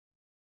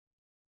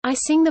I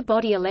Sing the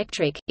Body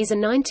Electric, is a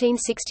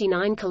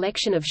 1969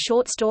 collection of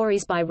short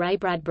stories by Ray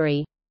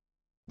Bradbury.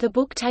 The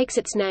book takes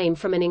its name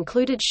from an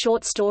included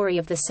short story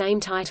of the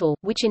same title,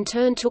 which in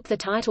turn took the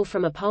title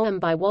from a poem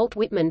by Walt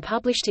Whitman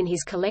published in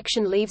his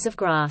collection Leaves of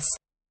Grass.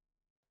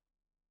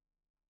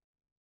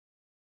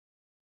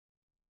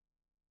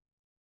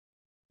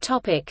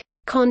 Topic: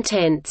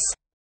 Contents.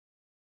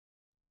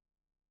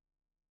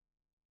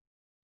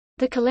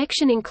 The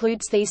collection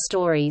includes these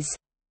stories.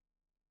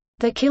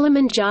 The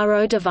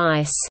Kilimanjaro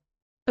Device,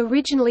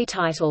 originally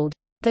titled,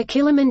 The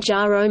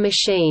Kilimanjaro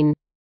Machine,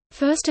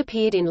 first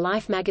appeared in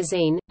Life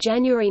magazine,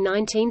 January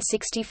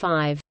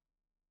 1965.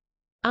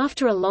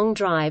 After a long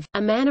drive,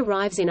 a man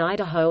arrives in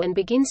Idaho and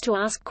begins to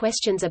ask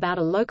questions about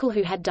a local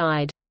who had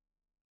died.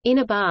 In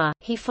a bar,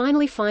 he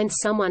finally finds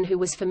someone who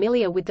was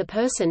familiar with the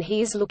person he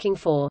is looking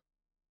for.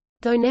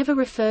 Though never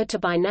referred to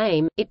by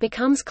name, it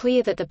becomes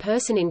clear that the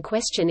person in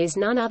question is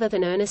none other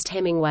than Ernest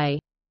Hemingway.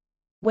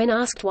 When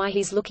asked why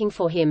he's looking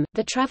for him,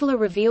 the traveler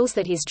reveals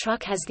that his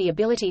truck has the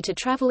ability to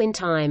travel in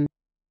time.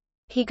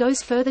 He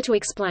goes further to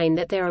explain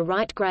that there are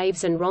right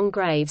graves and wrong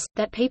graves,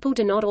 that people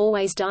do not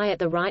always die at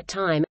the right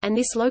time, and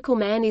this local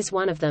man is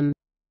one of them.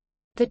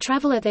 The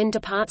traveler then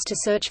departs to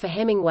search for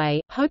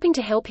Hemingway, hoping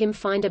to help him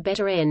find a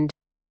better end.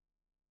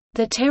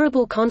 The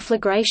terrible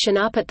conflagration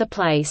up at the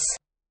place.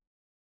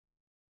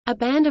 A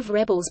band of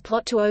rebels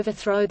plot to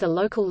overthrow the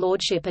local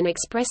lordship and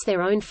express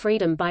their own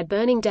freedom by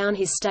burning down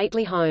his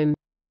stately home.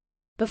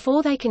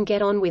 Before they can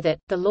get on with it,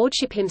 the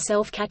lordship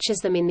himself catches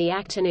them in the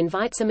act and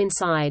invites them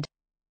inside.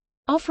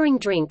 Offering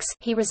drinks,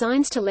 he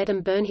resigns to let them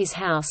burn his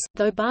house,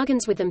 though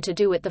bargains with them to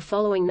do it the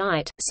following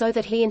night, so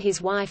that he and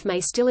his wife may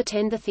still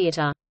attend the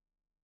theater.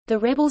 The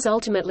rebels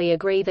ultimately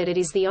agree that it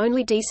is the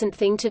only decent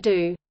thing to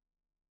do.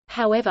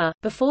 However,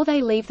 before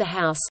they leave the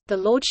house, the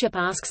lordship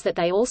asks that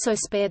they also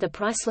spare the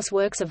priceless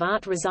works of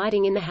art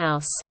residing in the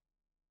house.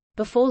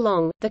 Before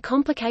long, the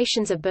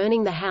complications of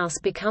burning the house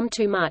become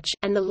too much,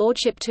 and the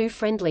lordship too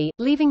friendly,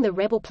 leaving the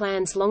rebel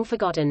plans long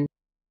forgotten.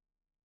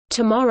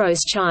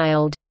 Tomorrow's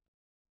Child.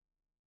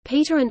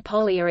 Peter and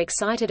Polly are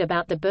excited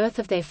about the birth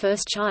of their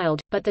first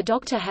child, but the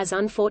doctor has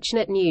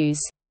unfortunate news.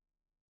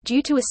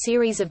 Due to a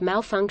series of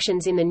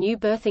malfunctions in the new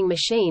birthing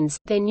machines,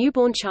 their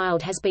newborn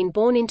child has been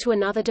born into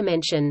another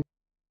dimension.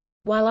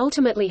 While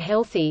ultimately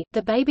healthy,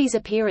 the baby's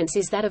appearance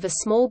is that of a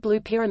small blue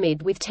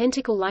pyramid with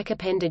tentacle-like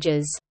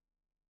appendages.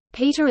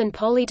 Peter and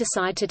Polly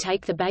decide to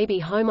take the baby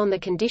home on the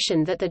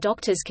condition that the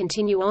doctors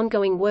continue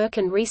ongoing work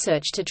and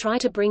research to try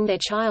to bring their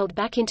child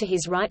back into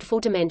his rightful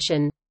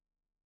dimension.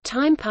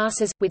 Time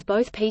passes, with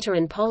both Peter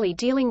and Polly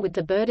dealing with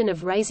the burden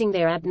of raising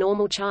their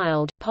abnormal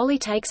child. Polly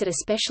takes it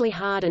especially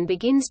hard and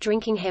begins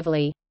drinking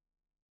heavily.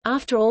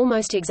 After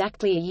almost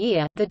exactly a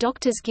year, the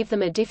doctors give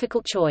them a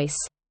difficult choice.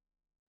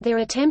 Their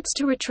attempts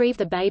to retrieve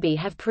the baby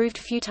have proved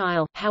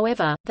futile,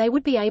 however, they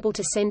would be able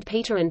to send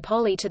Peter and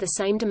Polly to the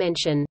same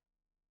dimension.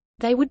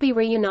 They would be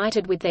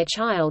reunited with their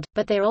child,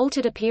 but their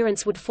altered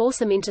appearance would force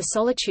them into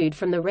solitude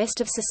from the rest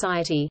of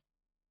society.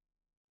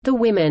 The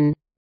Women,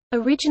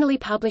 originally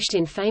published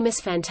in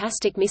Famous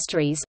Fantastic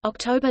Mysteries,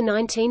 October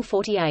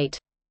 1948.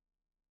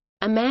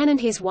 A man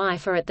and his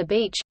wife are at the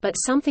beach, but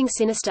something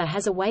sinister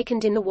has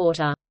awakened in the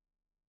water.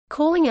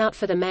 Calling out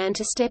for the man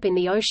to step in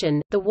the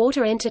ocean, the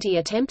water entity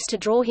attempts to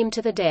draw him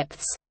to the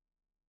depths.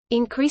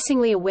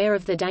 Increasingly aware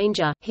of the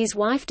danger, his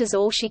wife does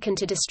all she can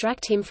to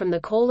distract him from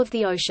the call of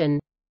the ocean.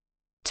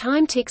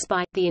 Time ticks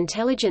by, the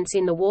intelligence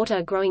in the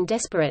water growing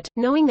desperate,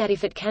 knowing that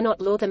if it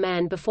cannot lure the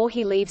man before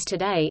he leaves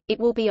today, it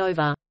will be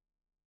over.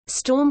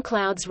 Storm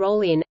clouds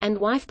roll in, and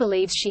wife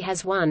believes she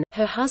has won.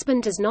 Her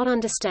husband does not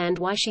understand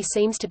why she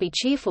seems to be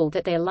cheerful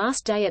that their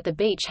last day at the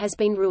beach has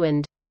been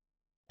ruined.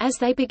 As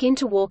they begin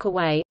to walk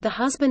away, the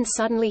husband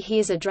suddenly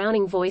hears a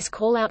drowning voice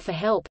call out for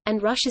help,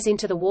 and rushes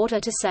into the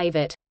water to save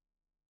it.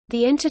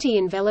 The entity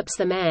envelops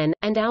the man,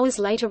 and hours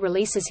later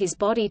releases his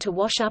body to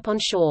wash up on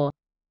shore.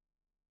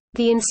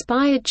 The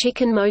Inspired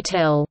Chicken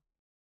Motel.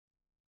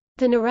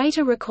 The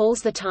narrator recalls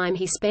the time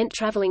he spent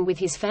traveling with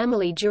his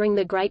family during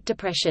the Great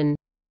Depression.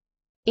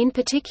 In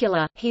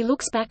particular, he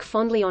looks back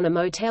fondly on a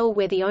motel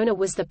where the owner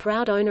was the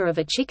proud owner of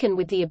a chicken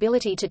with the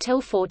ability to tell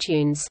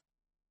fortunes.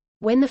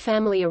 When the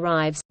family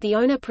arrives, the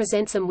owner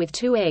presents them with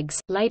 2 eggs,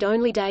 laid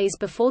only days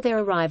before their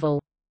arrival.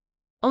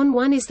 On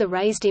one is the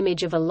raised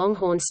image of a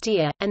longhorn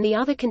steer, and the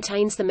other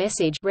contains the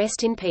message,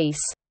 "Rest in peace."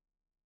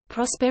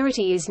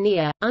 Prosperity is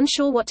near.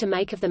 Unsure what to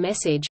make of the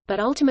message,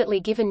 but ultimately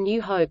given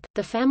new hope,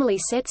 the family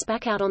sets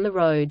back out on the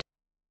road.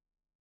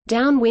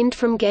 Downwind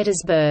from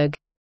Gettysburg,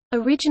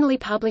 originally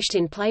published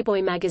in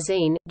Playboy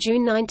magazine,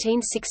 June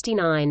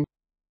 1969.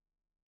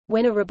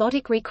 When a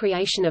robotic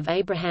recreation of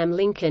Abraham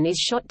Lincoln is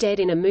shot dead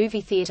in a movie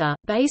theater,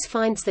 Bays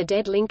finds the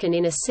dead Lincoln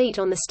in a seat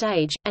on the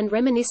stage, and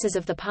reminisces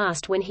of the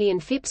past when he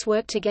and Phipps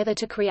worked together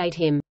to create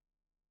him.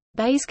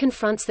 Bays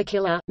confronts the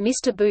killer,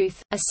 Mr.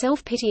 Booth, a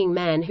self-pitying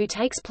man who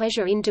takes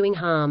pleasure in doing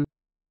harm.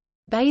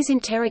 Bays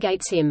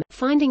interrogates him,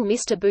 finding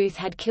Mr. Booth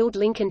had killed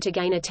Lincoln to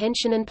gain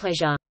attention and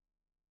pleasure.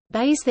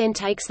 Bays then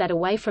takes that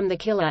away from the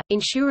killer,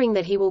 ensuring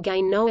that he will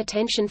gain no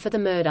attention for the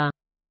murder.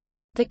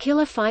 The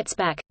killer fights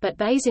back, but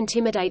Bays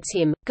intimidates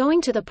him,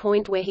 going to the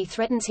point where he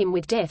threatens him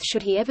with death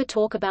should he ever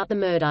talk about the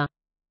murder.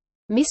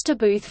 Mr.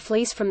 Booth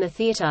flees from the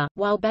theater,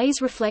 while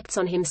Bays reflects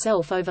on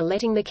himself over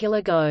letting the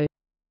killer go.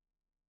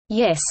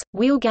 Yes,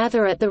 we'll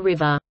gather at the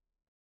river.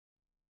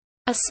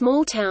 A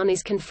small town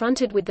is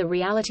confronted with the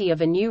reality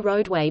of a new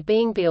roadway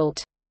being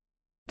built.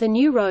 The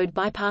new road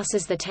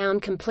bypasses the town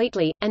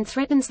completely, and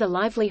threatens the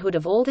livelihood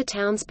of all the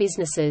town's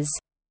businesses.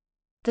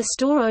 The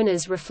store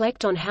owners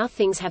reflect on how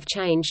things have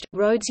changed.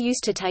 Roads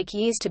used to take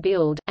years to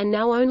build, and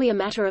now only a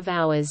matter of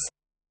hours.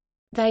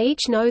 They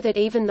each know that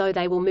even though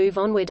they will move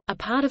onward, a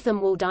part of them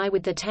will die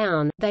with the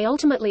town. They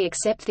ultimately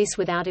accept this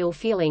without ill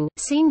feeling,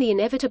 seeing the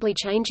inevitably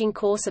changing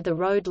course of the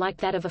road like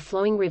that of a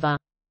flowing river.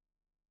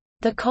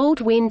 The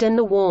Cold Wind and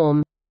the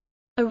Warm.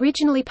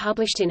 Originally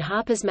published in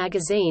Harper's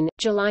Magazine,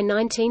 July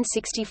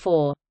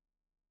 1964.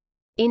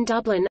 In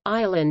Dublin,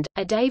 Ireland,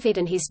 David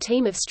and his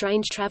team of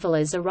strange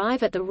travelers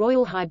arrive at the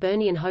Royal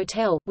Hibernian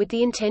Hotel, with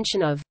the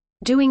intention of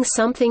doing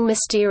something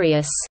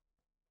mysterious.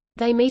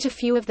 They meet a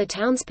few of the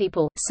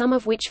townspeople, some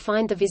of which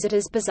find the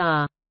visitors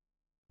bizarre.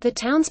 The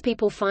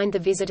townspeople find the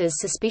visitors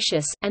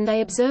suspicious, and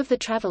they observe the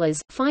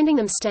travelers, finding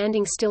them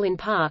standing still in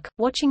park,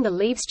 watching the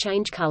leaves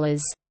change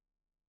colors.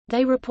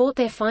 They report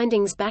their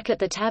findings back at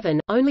the tavern,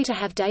 only to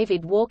have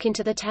David walk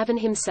into the tavern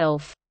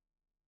himself.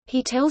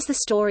 He tells the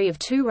story of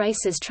two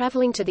racers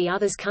traveling to the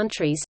other's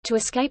countries, to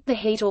escape the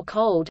heat or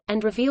cold,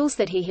 and reveals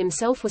that he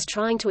himself was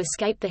trying to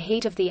escape the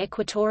heat of the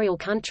equatorial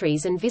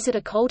countries and visit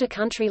a colder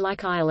country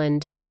like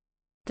Ireland.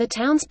 The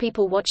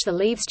townspeople watch the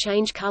leaves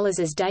change colors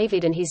as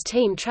David and his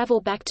team travel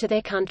back to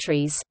their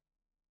countries.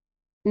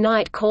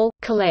 Night Call,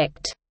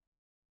 Collect.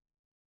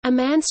 A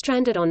man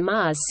stranded on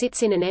Mars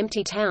sits in an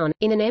empty town,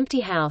 in an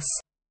empty house.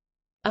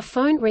 A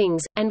phone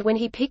rings, and when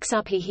he picks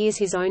up he hears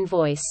his own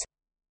voice.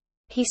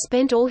 He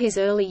spent all his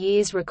early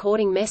years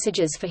recording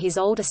messages for his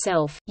older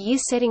self,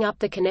 years setting up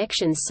the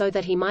connections so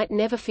that he might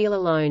never feel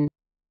alone.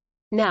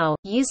 Now,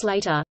 years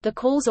later, the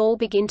calls all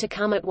begin to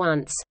come at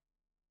once.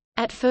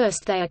 At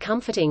first they are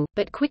comforting,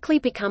 but quickly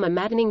become a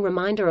maddening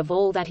reminder of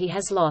all that he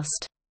has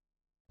lost.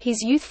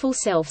 His youthful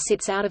self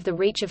sits out of the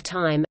reach of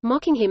time,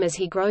 mocking him as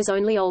he grows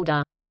only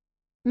older.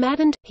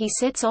 Maddened, he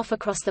sets off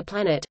across the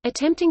planet,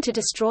 attempting to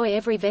destroy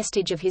every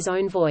vestige of his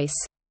own voice.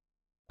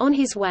 On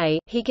his way,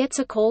 he gets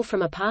a call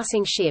from a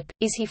passing ship.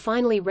 Is he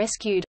finally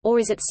rescued, or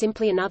is it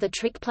simply another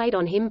trick played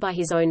on him by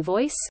his own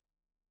voice?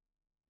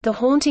 The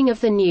Haunting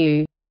of the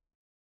New.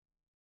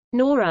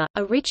 Nora,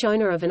 a rich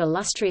owner of an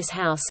illustrious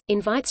house,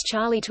 invites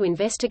Charlie to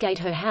investigate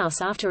her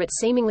house after it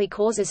seemingly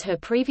causes her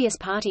previous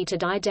party to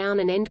die down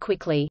and end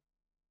quickly.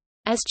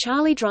 As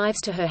Charlie drives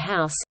to her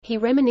house, he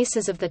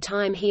reminisces of the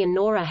time he and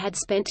Nora had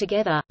spent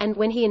together, and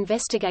when he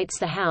investigates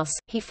the house,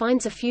 he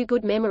finds a few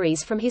good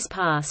memories from his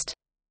past.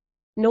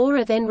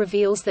 Nora then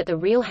reveals that the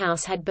real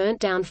house had burnt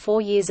down 4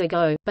 years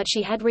ago, but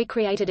she had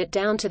recreated it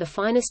down to the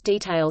finest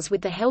details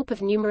with the help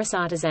of numerous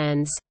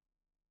artisans.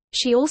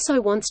 She also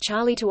wants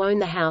Charlie to own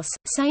the house,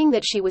 saying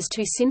that she was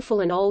too sinful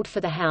and old for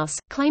the house,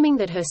 claiming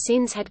that her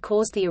sins had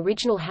caused the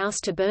original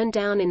house to burn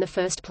down in the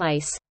first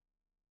place.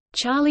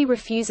 Charlie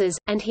refuses,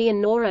 and he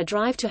and Nora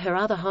drive to her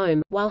other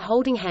home, while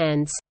holding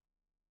hands.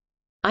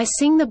 I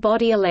Sing the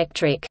Body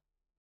Electric,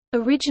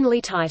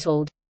 originally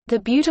titled, The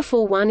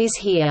Beautiful One Is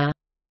Here,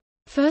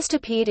 first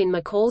appeared in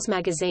McCall's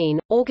Magazine,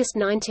 August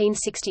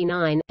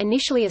 1969,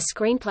 initially a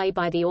screenplay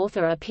by the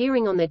author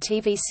appearing on the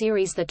TV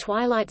series The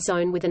Twilight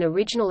Zone with an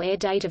original air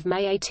date of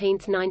May 18,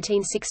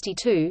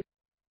 1962.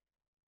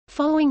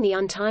 Following the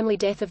untimely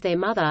death of their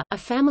mother, a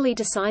family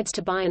decides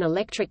to buy an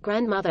electric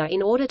grandmother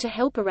in order to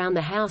help around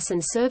the house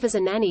and serve as a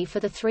nanny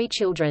for the 3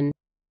 children.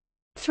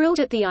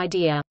 Thrilled at the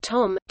idea,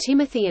 Tom,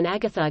 Timothy and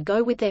Agatha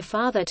go with their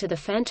father to the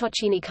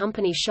Fantocchini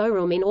Company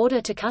showroom in order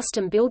to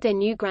custom build their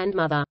new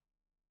grandmother.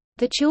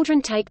 The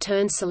children take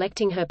turns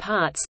selecting her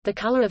parts, the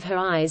color of her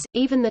eyes,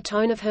 even the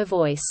tone of her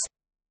voice.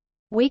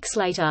 Weeks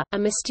later, a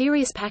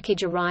mysterious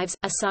package arrives,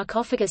 a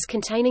sarcophagus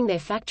containing their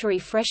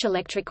factory-fresh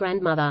electric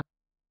grandmother.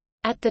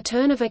 At the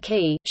turn of a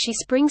key, she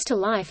springs to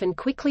life and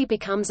quickly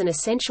becomes an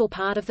essential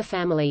part of the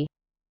family.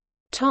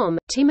 Tom,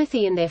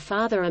 Timothy and their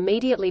father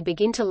immediately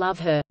begin to love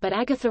her, but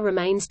Agatha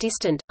remains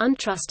distant,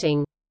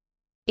 untrusting.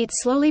 It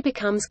slowly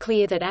becomes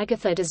clear that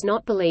Agatha does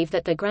not believe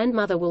that the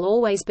grandmother will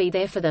always be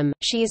there for them.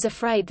 She is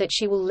afraid that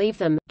she will leave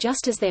them,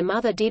 just as their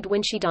mother did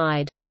when she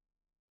died.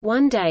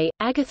 One day,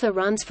 Agatha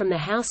runs from the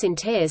house in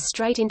tears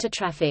straight into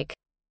traffic.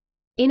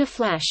 In a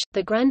flash,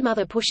 the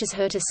grandmother pushes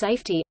her to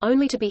safety,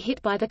 only to be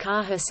hit by the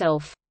car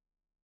herself.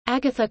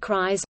 Agatha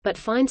cries, but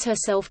finds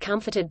herself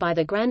comforted by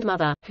the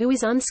grandmother, who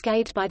is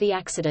unscathed by the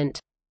accident.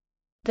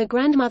 The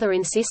grandmother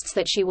insists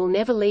that she will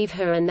never leave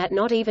her and that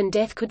not even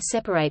death could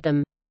separate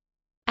them.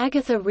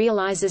 Agatha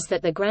realizes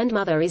that the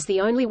grandmother is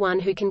the only one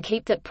who can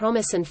keep that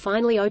promise and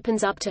finally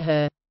opens up to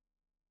her.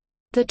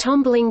 The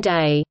Tumbling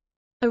Day,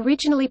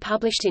 originally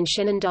published in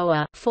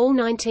Shenandoah, fall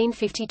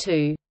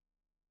 1952.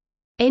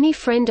 Any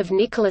friend of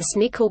Nicholas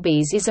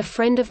Nicklby's is a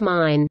friend of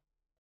mine,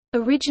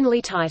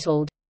 originally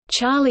titled,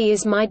 Charlie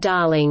is My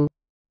Darling,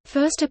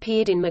 first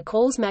appeared in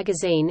McCall's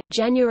Magazine,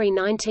 January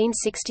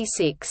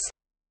 1966.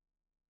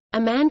 A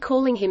man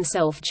calling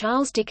himself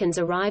Charles Dickens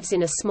arrives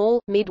in a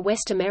small,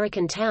 mid-West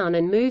American town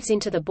and moves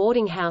into the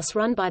boarding house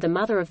run by the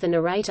mother of the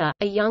narrator,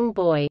 a young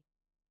boy.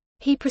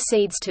 He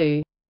proceeds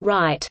to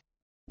write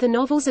the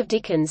novels of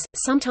Dickens,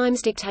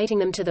 sometimes dictating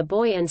them to the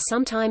boy and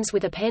sometimes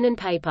with a pen and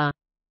paper.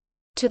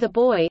 To the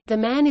boy, the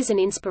man is an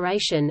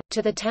inspiration;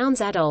 to the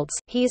town's adults,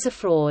 he is a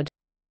fraud.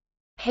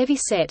 Heavy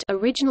Set,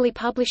 originally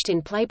published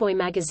in Playboy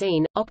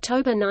magazine,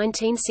 October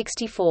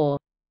 1964.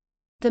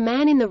 The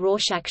Man in the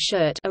Rorschach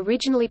Shirt,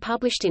 originally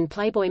published in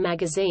Playboy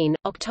magazine,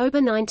 October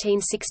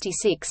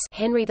 1966.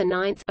 Henry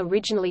IX,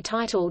 originally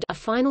titled A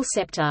Final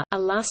Scepter, A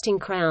Lasting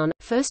Crown,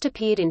 first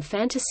appeared in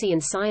fantasy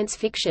and science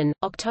fiction,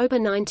 October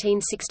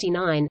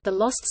 1969. The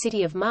Lost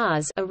City of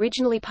Mars,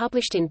 originally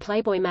published in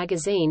Playboy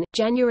magazine,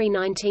 January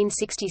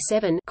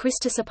 1967.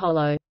 Christus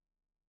Apollo.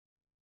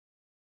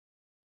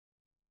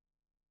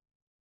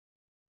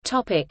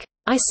 Topic: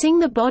 I Sing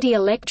the Body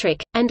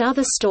Electric, and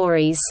Other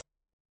Stories.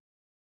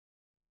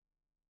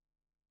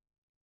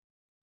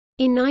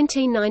 In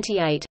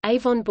 1998,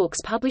 Avon Books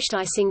published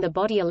I Sing the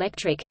Body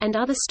Electric, and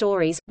Other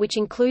Stories, which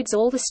includes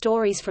all the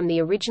stories from the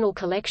original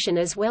collection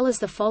as well as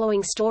the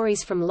following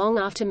stories from Long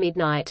After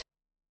Midnight.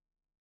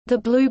 The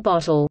Blue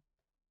Bottle,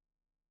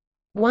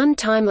 One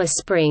Timeless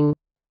Spring,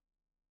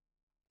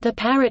 The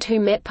Parrot Who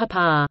Met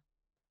Papa,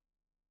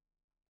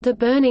 The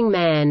Burning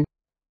Man,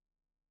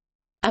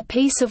 A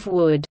Piece of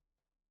Wood,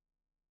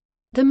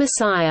 The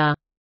Messiah,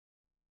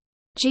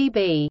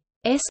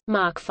 G.B.S.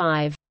 Mark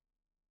V.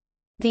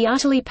 The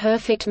Utterly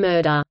Perfect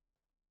Murder,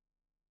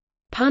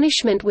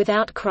 Punishment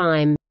Without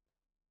Crime,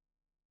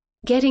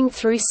 Getting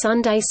Through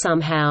Sunday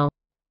Somehow,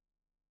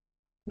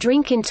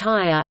 Drink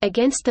Entire,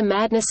 Against the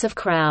Madness of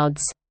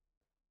Crowds.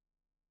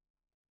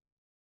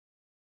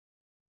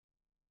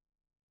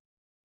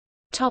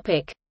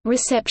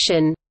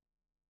 Reception.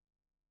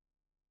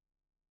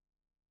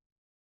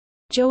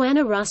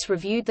 Joanna Russ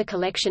reviewed the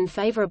collection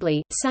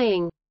favorably,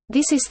 saying,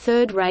 "This is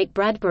third-rate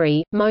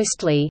Bradbury,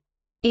 mostly.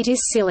 It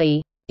is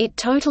silly. It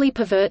totally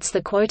perverts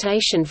the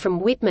quotation from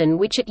Whitman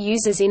which it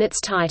uses in its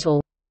title.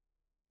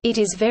 It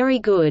is very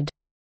good."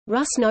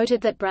 Russ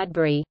noted that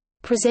Bradbury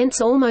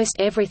presents almost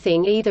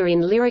everything either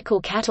in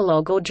lyrical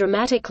catalogue or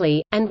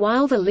dramatically, and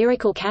while the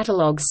lyrical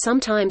catalogues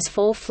sometimes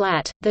fall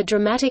flat, the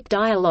dramatic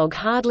dialogue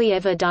hardly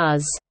ever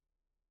does.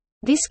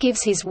 This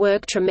gives his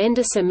work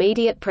tremendous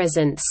immediate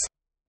presence.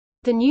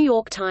 The New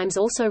York Times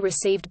also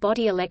received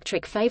Body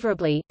Electric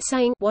favorably,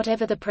 saying,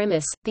 whatever the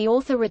premise, the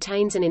author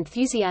retains an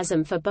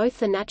enthusiasm for both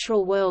the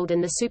natural world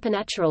and the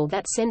supernatural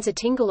that sends a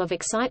tingle of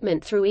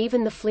excitement through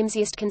even the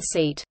flimsiest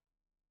conceit.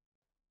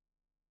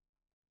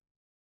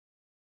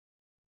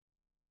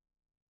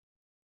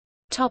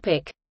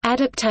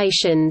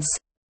 Adaptations.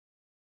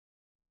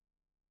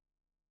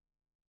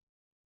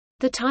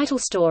 The title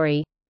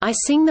story, I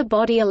Sing the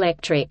Body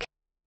Electric,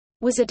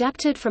 was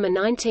adapted from a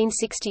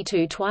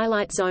 1962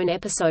 Twilight Zone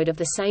episode of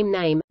the same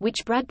name,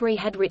 which Bradbury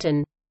had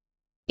written.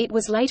 It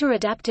was later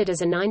adapted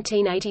as a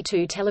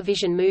 1982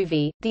 television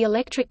movie, The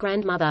Electric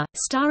Grandmother,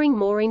 starring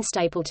Maureen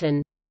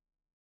Stapleton.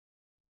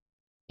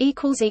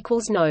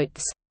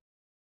 Notes